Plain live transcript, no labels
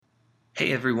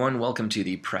Hey everyone, welcome to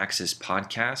the Praxis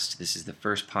Podcast. This is the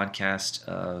first podcast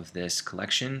of this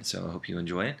collection, so I hope you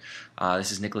enjoy it.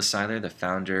 This is Nicholas Seiler, the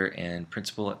founder and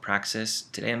principal at Praxis.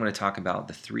 Today I'm going to talk about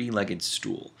the three-legged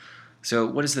stool. So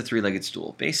what is the three-legged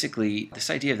stool? Basically, this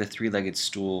idea of the three-legged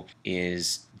stool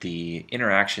is the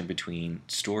interaction between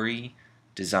story,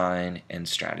 design, and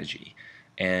strategy.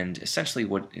 And essentially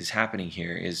what is happening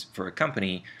here is for a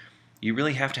company, you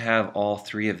really have to have all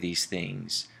three of these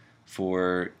things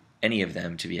for any of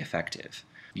them to be effective.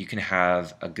 You can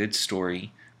have a good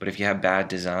story, but if you have bad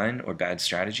design or bad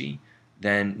strategy,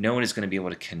 then no one is going to be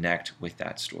able to connect with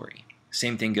that story.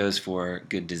 Same thing goes for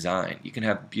good design. You can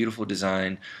have beautiful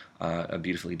design, a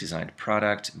beautifully designed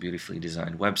product, a beautifully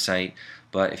designed website,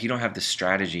 but if you don't have the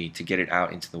strategy to get it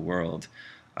out into the world,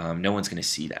 no one's going to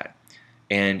see that.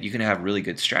 And you can have really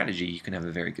good strategy. You can have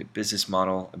a very good business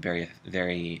model, a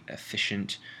very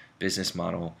efficient business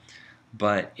model.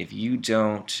 But if you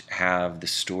don't have the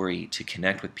story to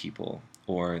connect with people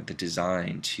or the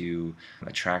design to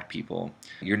attract people,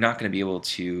 you're not going to be able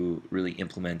to really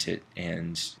implement it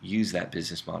and use that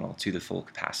business model to the full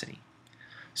capacity.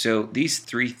 So these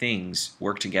three things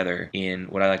work together in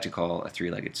what I like to call a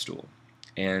three-legged stool.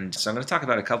 And so I'm going to talk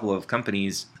about a couple of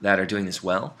companies that are doing this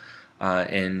well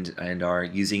and are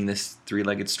using this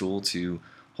three-legged stool to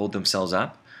hold themselves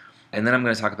up. And then I'm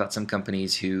going to talk about some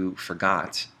companies who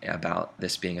forgot about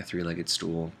this being a three-legged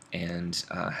stool and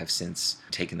have since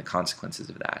taken the consequences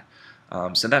of that.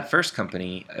 So that first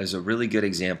company is a really good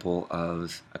example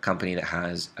of a company that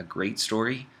has a great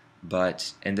story,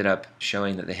 but ended up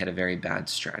showing that they had a very bad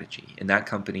strategy. And that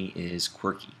company is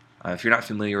Quirky. If you're not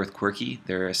familiar with Quirky,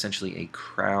 they're essentially a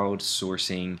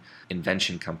crowdsourcing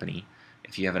invention company.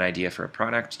 If you have an idea for a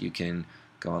product, you can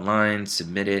go online,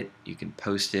 submit it, you can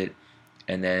post it,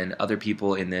 and then other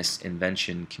people in this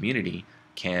invention community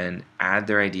can add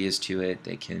their ideas to it.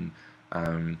 They can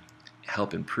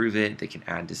help improve it. They can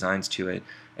add designs to it.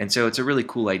 And so it's a really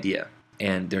cool idea.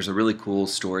 And there's a really cool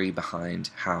story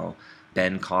behind how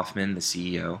Ben Kaufman, the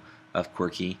CEO of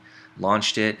Quirky,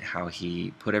 launched it, how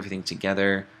he put everything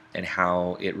together, and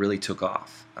how it really took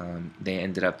off. They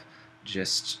ended up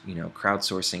just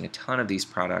crowdsourcing a ton of these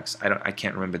products. I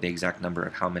can't remember the exact number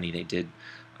of how many they did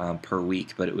per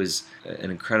week, but it was an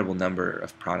incredible number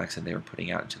of products that they were putting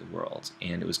out into the world.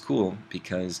 And it was cool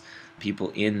because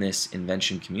people in this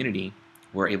invention community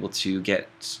were able to get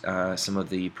some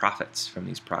of the profits from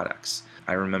these products.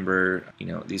 I remember,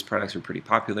 these products were pretty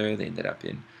popular. They ended up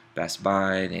in Best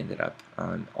Buy. They ended up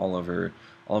all over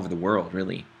the world,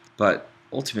 really. But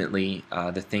ultimately,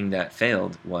 the thing that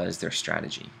failed was their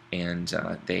strategy, and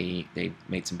they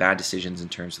made some bad decisions in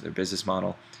terms of their business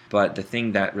model. But the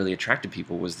thing that really attracted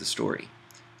people was the story.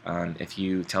 If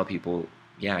you tell people,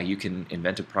 yeah, you can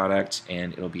invent a product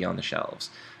and it'll be on the shelves,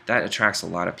 that attracts a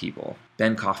lot of people.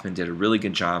 Ben Kaufman did a really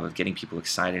good job of getting people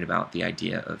excited about the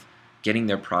idea of getting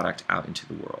their product out into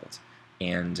the world.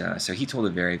 And so he told a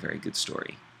very, very good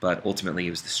story. But ultimately, it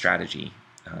was the strategy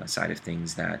side of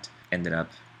things that ended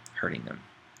up hurting them.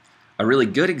 A really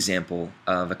good example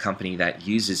of a company that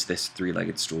uses this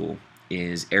three-legged stool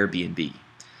is Airbnb.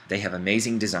 They have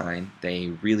amazing design. They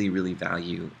really, really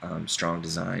value strong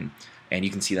design. And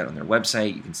you can see that on their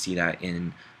website. You can see that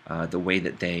in the way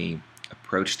that they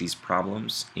approach these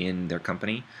problems in their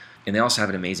company. And they also have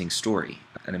an amazing story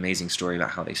about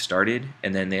how they started.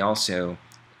 And then they also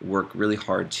work really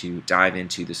hard to dive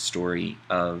into the story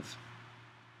of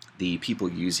the people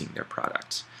using their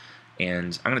product.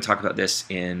 And I'm going to talk about this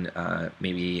in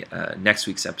maybe next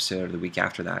week's episode or the week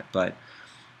after that. But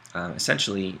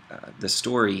essentially, the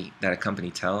story that a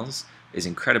company tells is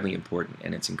incredibly important.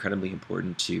 And it's incredibly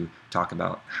important to talk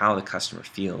about how the customer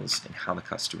feels and how the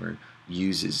customer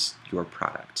uses your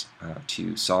product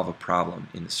to solve a problem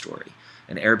in the story.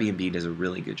 And Airbnb does a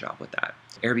really good job with that.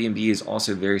 Airbnb is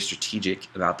also very strategic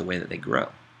about the way that they grow.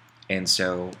 And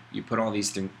so you put all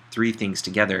these three things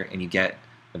together and you get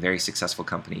a very successful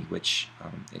company, which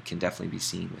it can definitely be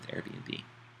seen with Airbnb.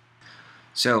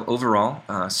 So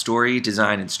overall, story,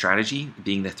 design, and strategy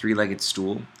being the three-legged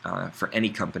stool for any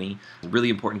company, a really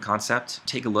important concept.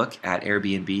 Take a look at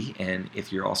Airbnb, and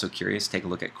if you're also curious, take a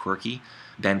look at Quirky.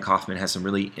 Ben Kaufman has some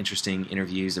really interesting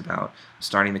interviews about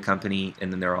starting the company,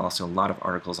 and then there are also a lot of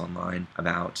articles online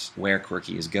about where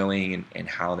Quirky is going and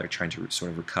how they're trying to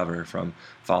sort of recover from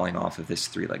falling off of this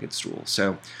three-legged stool.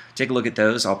 So take a look at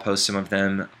those. I'll post some of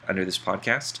them under this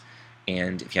podcast,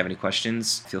 and if you have any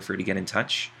questions, feel free to get in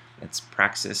touch. That's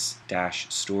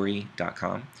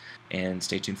praxis-story.com, and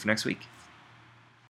stay tuned for next week.